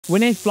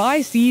When a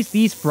fly sees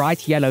these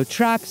bright yellow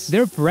traps,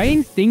 their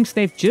brain thinks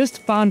they've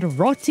just found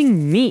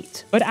rotting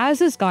meat. But as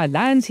this guy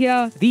lands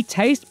here, the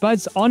taste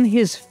buds on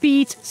his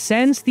feet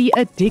sense the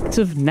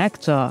addictive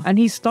nectar, and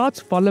he starts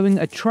following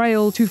a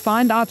trail to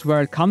find out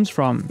where it comes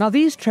from. Now,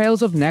 these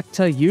trails of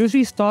nectar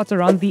usually start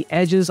around the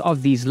edges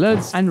of these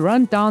lids and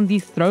run down the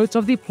throat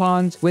of the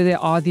plant where they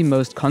are the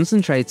most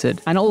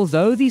concentrated. And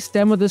although the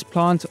stem of this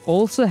plant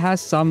also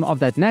has some of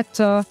that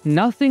nectar,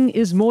 nothing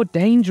is more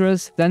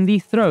dangerous than the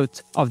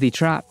throat of the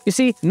trap. You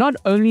see, not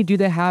only do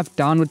they have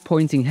downward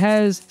pointing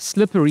hairs,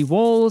 slippery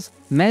walls,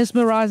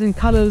 mesmerizing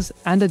colors,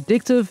 and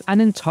addictive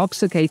and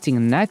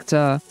intoxicating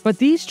nectar, but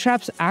these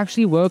traps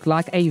actually work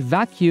like a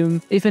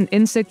vacuum if an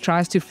insect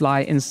tries to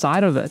fly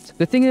inside of it.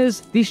 The thing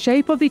is, the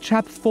shape of the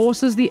trap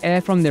forces the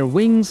air from their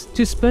wings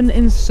to spin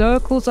in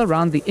circles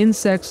around the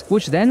insects,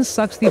 which then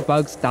sucks the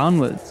bugs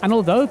downwards. And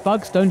although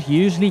bugs don't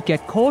usually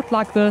get caught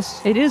like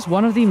this, it is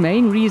one of the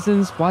main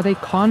reasons why they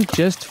can't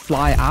just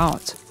fly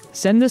out.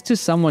 Send this to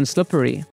someone slippery.